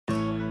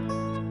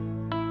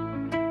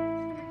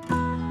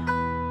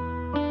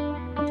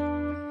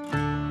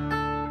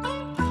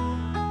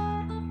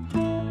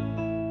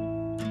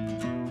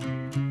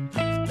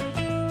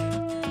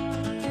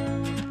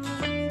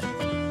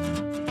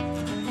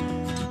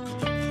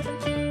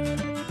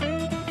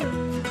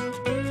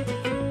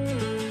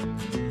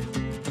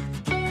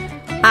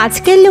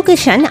আজকের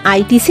location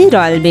ITC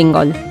royal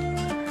Bengal.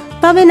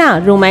 তবে না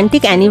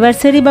রোম্যান্টিক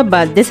অ্যানিভার্সারি বা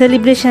বার্থডে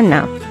সেলিব্রেশন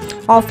না,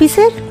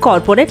 অফিসের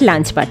কর্পোরেট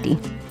লাঞ্চ পার্টি।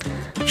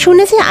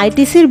 শুনেছি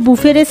আইটিসির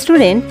বুফে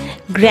রেস্টুরেন্ট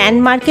গ্র্যান্ড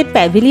মার্কেট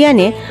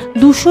প্যাভিলিয়নে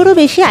 200-রও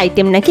বেশি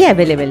আইটেম নাকি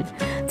অ্যাভেলেবেল।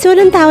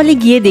 চলুন তাহলে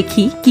গিয়ে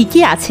দেখি কি কি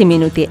আছে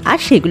মেনুতে আর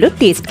সেগুলোর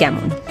টেস্ট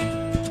কেমন।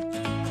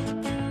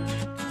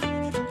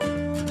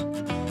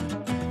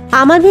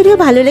 আমার ভিডিও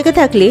ভালো লেগে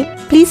থাকলে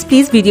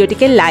প্লিজ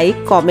ভিডিওটিকে লাইক,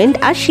 কমেন্ট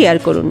আর শেয়ার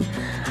করুন।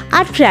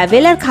 আর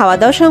ট্র্যাভেল আর খাওয়া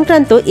দাওয়া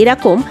সংক্রান্ত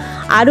এরকম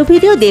আরও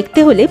ভিডিও দেখতে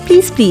হলে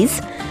প্লিজ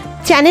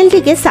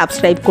চ্যানেলটিকে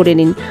সাবস্ক্রাইব করে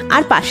নিন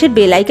আর পাশের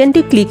বেল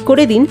আইকনটি ক্লিক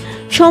করে দিন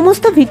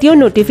সমস্ত ভিডিও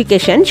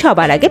নোটিফিকেশন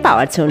সবার আগে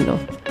পাওয়ার জন্য।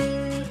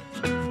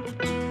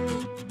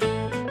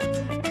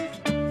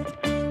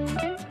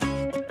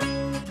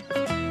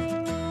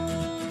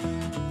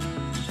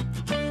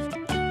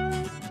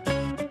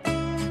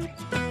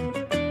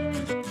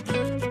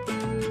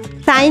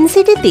 সায়েন্স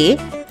সিটিতে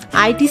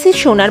আইটিসির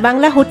সোনার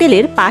বাংলা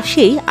হোটেলের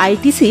পাশেই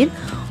আইটিসির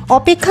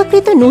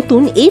অপেক্ষাকৃত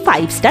নতুন এই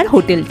 5 স্টার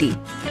হোটেলটি।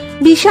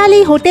 বিশাল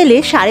এই হোটেলে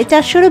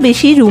 450-রও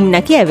বেশি রুম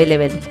নাকি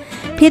অ্যাভেলেবেল।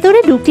 ভেতরে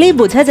ঢুকলেই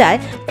বোঝা যায়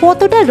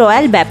কতটা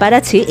রয়্যাল ব্যাপার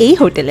আছে এই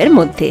হোটেলের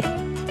মধ্যে।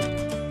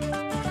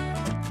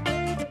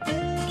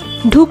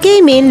 ঢুকেই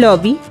মেন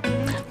লবি,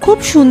 খুব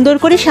সুন্দর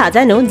করে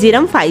সাজানো,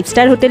 যেরকম 5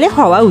 স্টার হোটেলে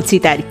হওয়া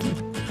উচিত আর কি।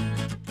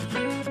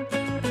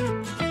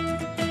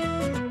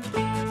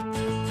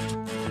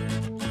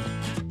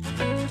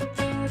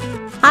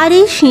 আর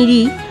এই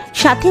সিঁড়ি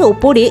সাথে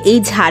ওপরে এই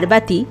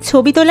ঝাড়বাতি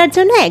ছবি তোলার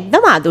জন্য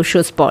একদম আদর্শ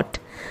স্পট।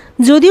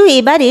 যদিও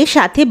এবারে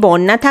সাথে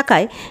বন্যা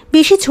থাকায়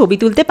বেশি ছবি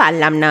তুলতে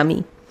পারলাম না আমি।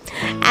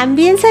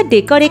 অ্যাম্বিয়েন্স আর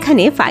ডেকর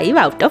এখানে 5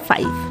 আউট অফ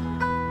 5।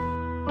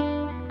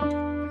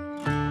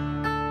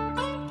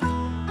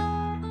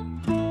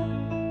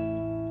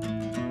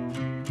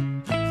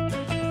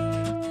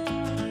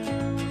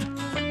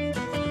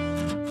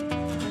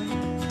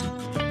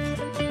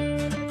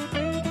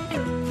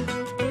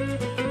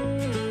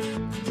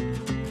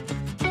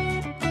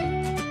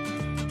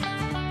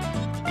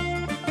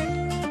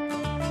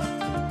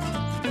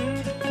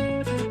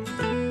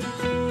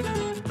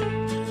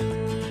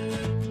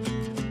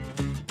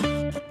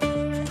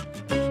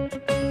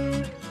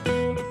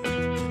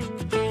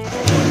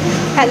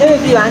 হ্যালো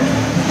এভরিওয়ান,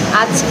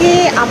 আজকে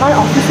আমার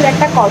অফিসের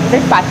একটা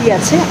কর্পোরেট পার্টি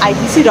আছে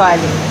আইটিসি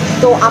রয়্যালে।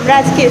 তো আমরা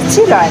আজকে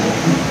এসেছি রয়্যালে।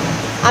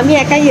 আমি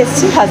একাই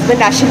এসেছি,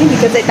 হাজব্যান্ড আসেনি,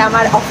 বিকজ এটা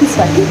আমার অফিস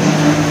পার্টি।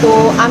 তো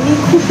আমি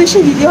খুব বেশি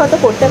ভিডিও হয়তো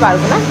করতে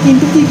পারবো না,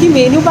 কিন্তু কী কী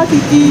মেনু বা কী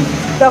কী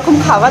রকম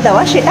খাওয়া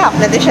দাওয়া সেটা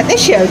আপনাদের সাথে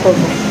শেয়ার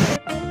করবো।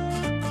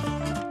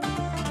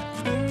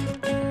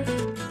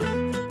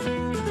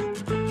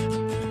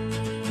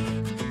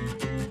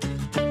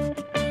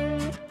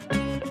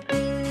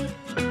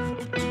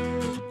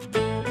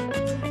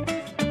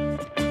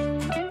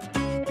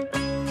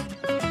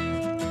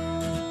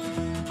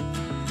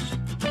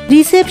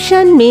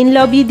 রিসেপশন মেন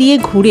লবি দিয়ে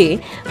ঘুরে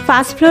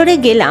ফার্স্ট ফ্লোরে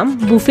গেলাম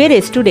বুফে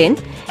রেস্টুরেন্ট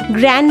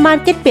গ্র্যান্ড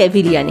মার্কেট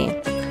প্যাভিলিয়নে।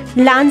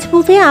 লাঞ্চ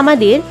বুফে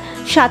আমাদের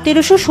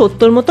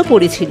 1770 মতো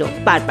পড়েছিল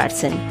পার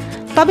পার্সন,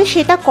 তবে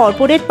সেটা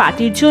কর্পোরেট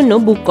পার্টির জন্য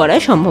বুক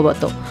করায়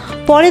সম্ভবত।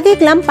 পরে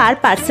দেখলাম পার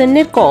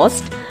পার্সনের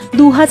কস্ট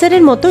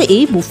 2000-এর মতো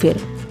এই বুফের।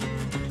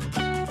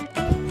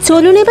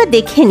 চলুন এবার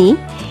দেখে নিই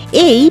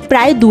এই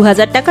প্রায়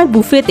 2000 টাকার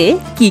বুফেতে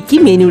কি কি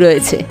মেনু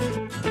রয়েছে।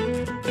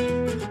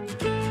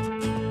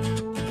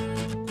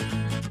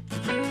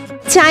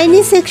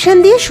 চাইনিজ সেকশন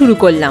দিয়ে শুরু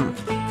করলাম।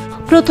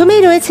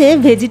 প্রথমেই রয়েছে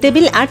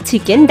ভেজিটেবল আর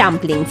চিকেন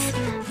ডাম্পলিংস,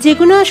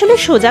 যেগুলো আসলে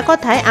সোজা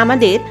কথায়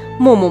আমাদের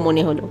মোমো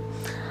মনে হলো।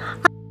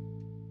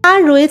 আর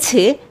রয়েছে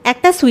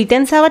একটা সুইট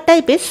অ্যান্ড সাওয়ার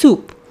টাইপের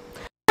স্যুপ।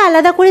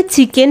 আলাদা করে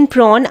চিকেন,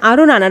 প্রন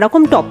আরও নানা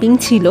রকম টপিং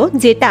ছিল,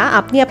 যেটা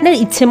আপনি আপনার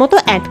ইচ্ছে মতো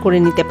অ্যাড করে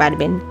নিতে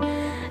পারবেন।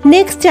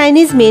 নেক্সট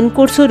চাইনিজ মেন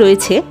কোর্সও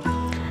রয়েছে,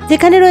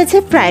 যেখানে রয়েছে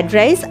ফ্রায়েড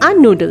রাইস আর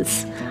নুডলস,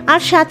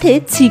 আর সাথে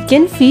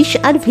চিকেন, ফিশ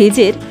আর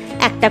ভেজের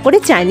একটা করে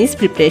চাইনিজ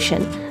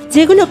প্রিপারেশন,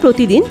 যেগুলো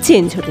প্রতিদিন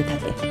চেঞ্জ হতে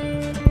থাকে।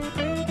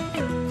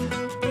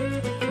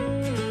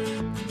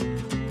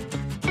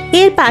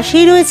 এর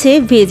পাশেই রয়েছে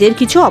ভেজের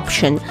কিছু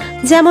অপশন,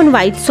 যেমন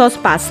white sauce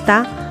pasta,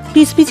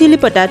 crispy chilli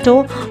potato,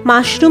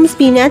 mushroom,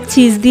 spinach,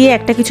 cheese দিয়ে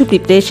একটা কিছু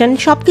প্রিপারেশন,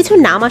 সব কিছুর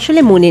নাম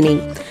আসলে মনে নেই।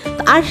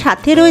 আর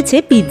সাথে রয়েছে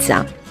পিৎজা।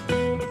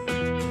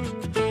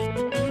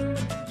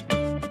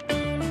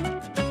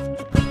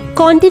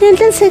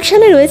 কন্টিনেন্টাল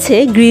সেকশনে রয়েছে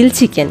গ্রিল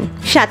চিকেন,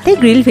 সাথে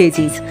গ্রিল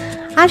ভেজিস,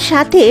 আর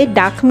সাথে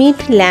ডাক মিট,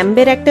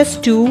 ল্যাম্বের একটা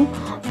স্টু,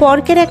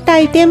 পর্কের একটা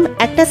আইটেম,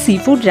 একটা সি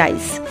ফুড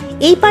রাইস।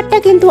 এই পার্টটা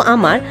কিন্তু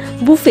আমার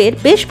বুফের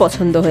বেশ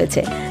পছন্দ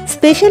হয়েছে।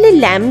 স্পেশালি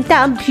ল্যাম্বটা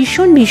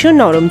ভীষণ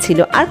নরম ছিল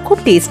আর খুব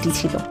টেস্টি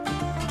ছিল।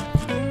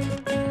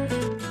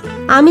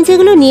 আমি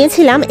যেগুলো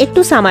নিয়েছিলাম একটু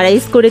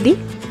সামারাইজ করে দিই।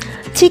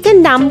 চিকেন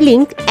ডাম্পলিং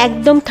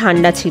একদম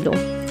ঠান্ডা ছিল,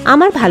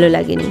 আমার ভালো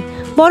লাগেনি,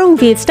 বরং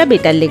ভেজটা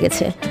বেটার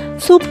লেগেছে।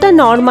 স্যুপটা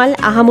নর্মাল,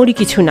 আহামরি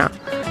কিছু না।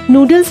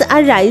 নুডলস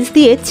আর রাইস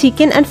দিয়ে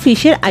চিকেন আর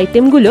ফিশের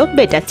আইটেমগুলো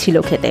বেটার ছিল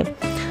খেতে।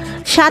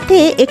 সাথে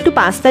একটু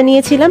পাস্তা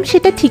নিয়েছিলাম,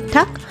 সেটা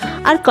ঠিকঠাক।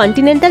 আর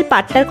কন্টিনেন্টাল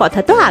পার্টটার কথা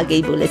তো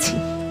আগেই বলেছি।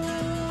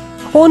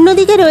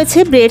 অন্যদিকে রয়েছে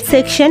ব্রেড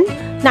সেকশন,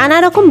 নানা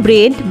রকম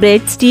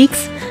ব্রেড স্টিক্স,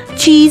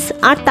 চিজ,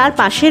 আর তার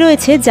পাশে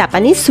রয়েছে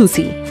জাপানিজ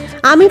সুশি।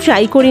 আমি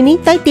ট্রাই করিনি,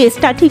 তাই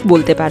টেস্টটা ঠিক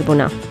বলতে পারবো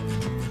না।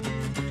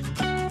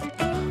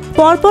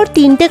 পরপর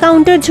 3টে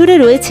কাউন্টার জুড়ে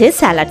রয়েছে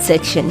স্যালাড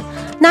সেকশন।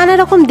 নানা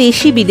রকম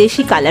দেশি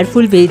বিদেশি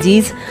কালারফুল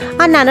ভেজিস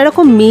আর নানা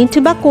রকম মিট,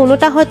 বা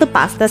কোনোটা হয়তো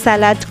পাস্তা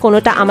স্যালাড,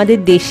 কোনোটা আমাদের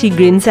দেশি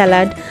গ্রিন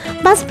স্যালাড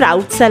বা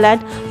স্প্রাউট স্যালাড।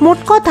 মোট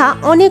কথা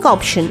অনেক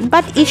অপশন,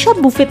 বাট এসব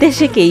বুফেতে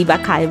এসে কেই বা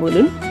খায়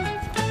বলুন।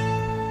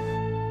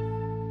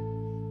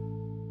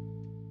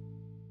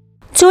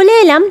 চলে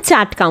এলাম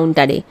চাট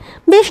কাউন্টারে।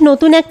 বেশ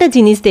নতুন একটা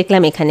জিনিস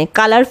দেখলাম এখানে,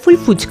 কালারফুল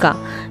ফুচকা,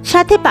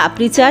 সাথে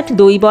পাপড়ি চাট,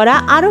 দই বড়া,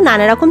 আরও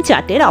নানা রকম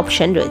চাটের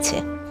অপশন রয়েছে।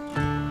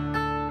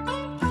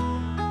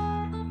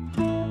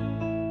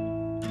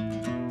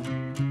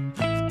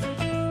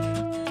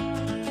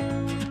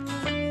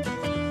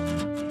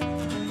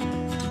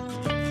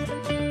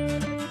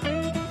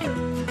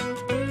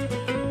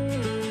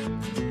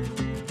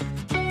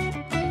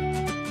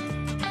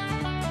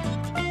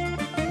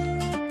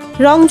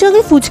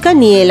 রংজগে ফুচকা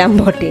নিয়ে এলাম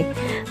বটে,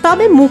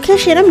 তবে মুখে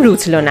সেরম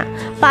রুচল না।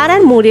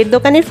 পাড়ার মোড়ের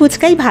দোকানের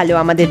ফুচকাই ভালো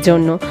আমাদের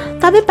জন্য,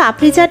 তবে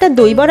পাপড়ি চাট আর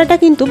দই বড়াটা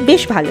কিন্তু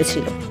বেশ ভালো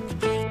ছিল।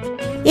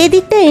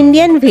 এদিকটা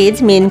Indian veg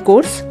main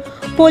course,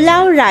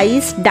 pulao,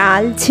 rice,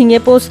 ডাল, ঝিঙে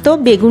পোস্ত,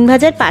 বেগুন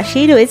ভাজার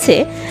পাশেই রয়েছে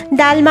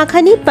ডাল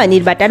মাখানি,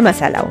 পনির বাটার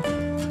মশালাও।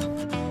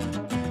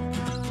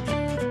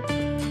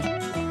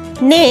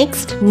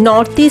 নেক্সট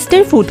নর্থ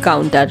ইস্টের ফুড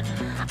কাউন্টার।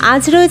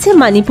 আজ রয়েছে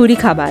মণিপুরি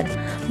খাবার,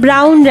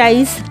 ব্রাউন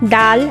রাইস,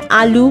 ডাল,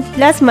 আলু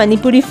প্লাস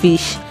মণিপুরি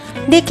ফিশ।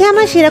 দেখে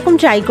আমার সেরকম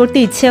ট্রাই করতে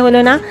ইচ্ছে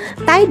হলো না,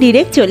 তাই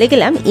ডিরেক্ট চলে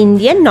গেলাম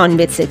ইন্ডিয়ান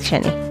ননভেজ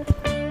সেকশানে।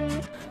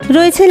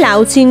 রয়েছে লাউ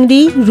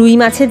চিংড়ি, রুই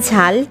মাছের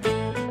ঝাল,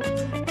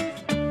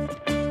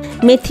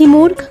 মেথি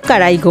মুর্গ,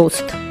 কড়াই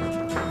গোস্ত।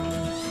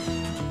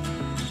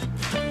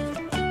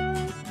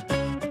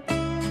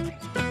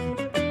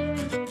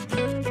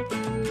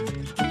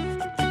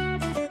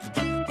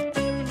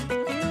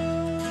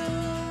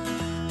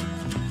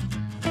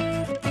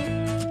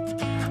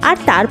 আর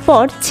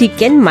তারপর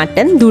চিকেন,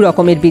 মাটন, 2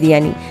 রকমের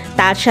বিরিয়ানি,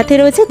 তার সাথে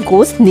রয়েছে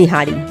গোস্ত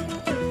নিহারি।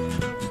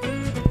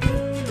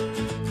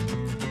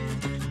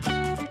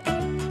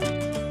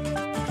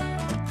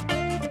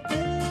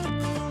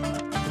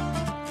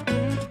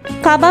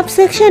 কাবাব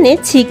সেকশনে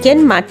চিকেন,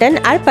 মাটন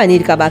আর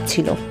পনির কাবাব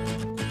ছিল।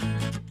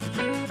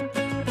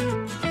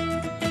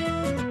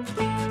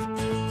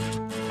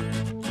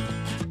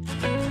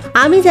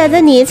 আমি যা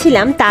যা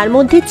নিয়েছিলাম তার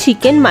মধ্যে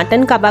চিকেন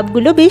মাটন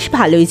কাবাবগুলো বেশ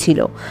ভালোই ছিল,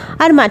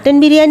 আর মাটন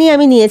বিরিয়ানি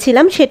আমি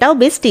নিয়েছিলাম, সেটাও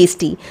বেশ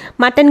টেস্টি।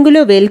 মাটনগুলো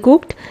ওয়েল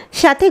কুকড,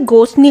 সাথে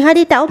গোস্ত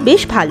নিহারিটাও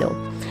বেশ ভালো।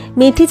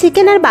 মেথি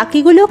চিকেন আর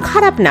বাকিগুলো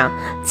খারাপ না,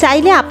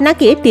 চাইলে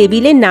আপনাকে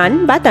টেবিলে নান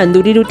বা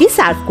তন্দুরি রুটি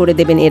সার্ভ করে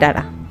দেবেন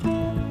এনারা।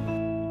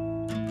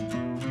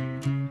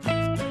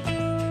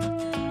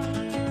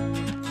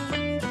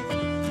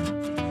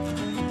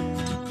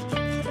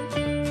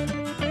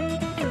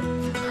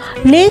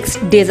 নেক্সট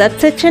ডেজার্ট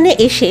সেকশনে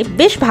এসে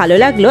বেশ ভালো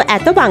লাগলো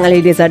এত বাঙালি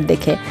ডেজার্ট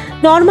দেখে।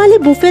 নর্মালি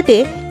বুফেতে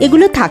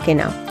এগুলো থাকে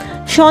না।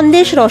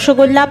 সন্দেশ,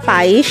 রসগোল্লা,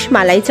 পায়েস,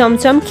 মালাই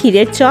চমচম,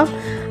 ক্ষীরের চপ,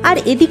 আর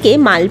এদিকে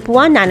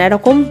মালপোয়া, নানা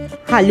রকম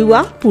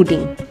হালুয়া,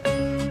 পুডিং।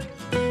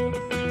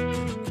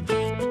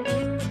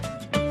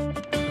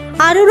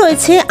 আরও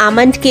রয়েছে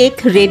almond cake,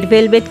 red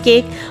velvet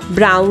cake,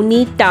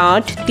 brownie,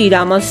 tart,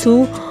 তিরামাসু,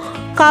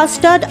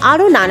 custard,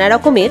 আরও নানা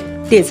রকমের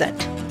ডেজার্ট।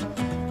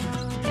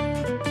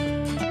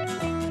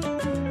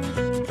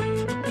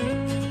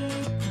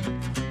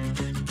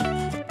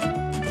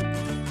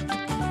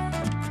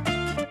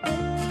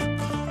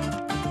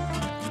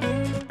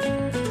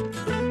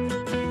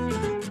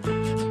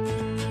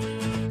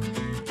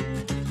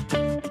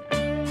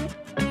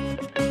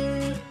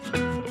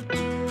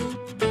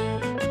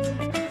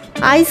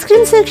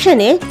 আইসক্রিম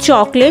সেকশনে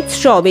chocolate,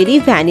 strawberry,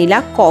 vanilla,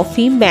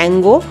 coffee,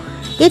 mango,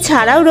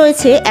 এছাড়াও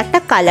রয়েছে একটা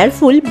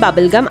কালারফুল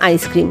বাবলগাম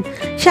আইসক্রিম,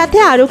 সাথে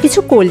আরও কিছু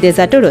কোল্ড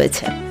ডেজার্টও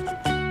রয়েছে।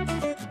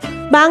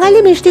 বাঙালি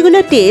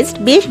মিষ্টিগুলোর টেস্ট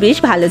বেশ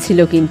ভালো ছিল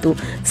কিন্তু,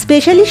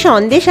 স্পেশালি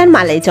সন্দেশ আর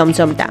মালাই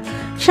চমচমটা,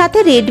 সাথে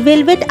রেড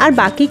ভেলভেট আর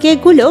বাকি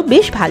কেকগুলো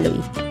বেশ ভালোই।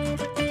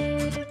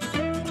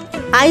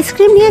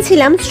 আইসক্রিম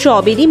নিয়েছিলাম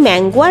স্ট্রবেরি,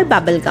 ম্যাঙ্গো আর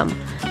বাবলগাম,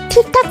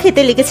 ঠিকঠাক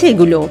খেতে লেগেছে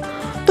এগুলো।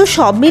 তো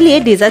সব মিলিয়ে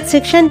ডেজার্ট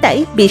সেকশনটাই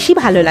বেশি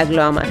ভালো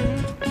লাগলো আমার।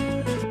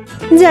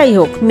 যাই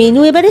হোক,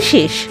 মেনু এবারে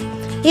শেষ।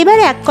 এবার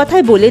এক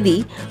কথায় বলে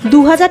দিই,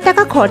 2000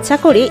 টাকা খরচা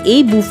করে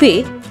এই বুফে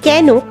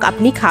কেন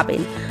আপনি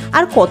খাবেন,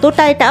 আর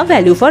কতটা এটা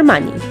ভ্যালু ফর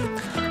মানি।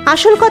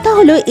 আসল কথা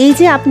হলো এই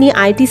যে আপনি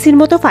আইটিসির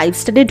মতো 5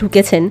 স্টারে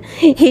ঢুকেছেন,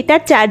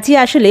 এটার চার্জই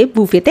আসলে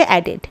বুফেতে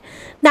অ্যাডেড।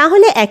 না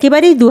হলে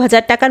একেবারেই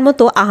 2000 টাকার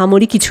মতো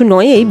আহামরি কিছু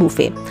নয় এই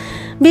বুফে।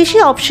 বেশি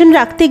অপশন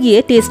রাখতে গিয়ে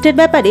টেস্টের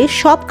ব্যাপারে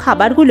সব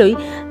খাবারগুলোই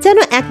যেন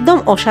একদম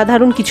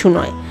অসাধারণ কিছু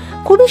নয়,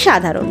 খুবই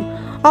সাধারণ।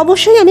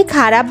 অবশ্যই আমি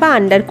খারাপ বা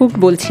আন্ডারকুকড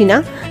বলছি না,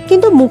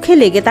 কিন্তু মুখে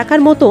লেগে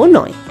থাকার মতোও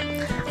নয়।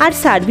 আর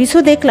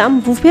সার্ভিসও দেখলাম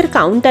বুফের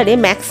কাউন্টারে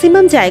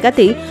ম্যাক্সিমাম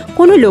জায়গাতেই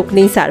কোনো লোক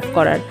নেই সার্ভ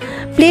করার।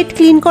 প্লেট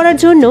ক্লিন করার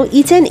জন্য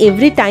ইচ অ্যান্ড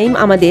এভরি টাইম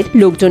আমাদের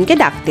লোকজনকে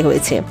ডাকতে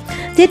হয়েছে,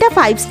 যেটা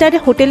 5 স্টার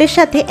হোটেলের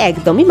সাথে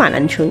একদমই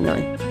মানানসই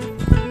নয়।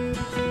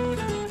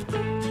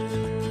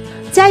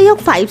 যাই হোক,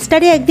 5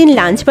 স্টারে একদিন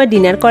লাঞ্চ বা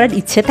ডিনার করার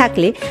ইচ্ছে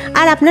থাকলে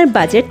আর আপনার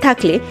বাজেট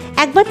থাকলে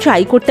একবার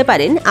ট্রাই করতে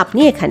পারেন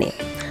আপনি এখানে।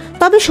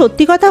 তবে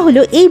সত্যি কথা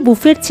হলো, এই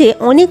বুফের চেয়ে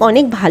অনেক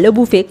অনেক ভালো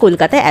বুফে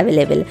কলকাতায়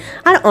অ্যাভেলেবেল,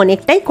 আর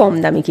অনেকটাই কম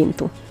দামি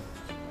কিন্তু।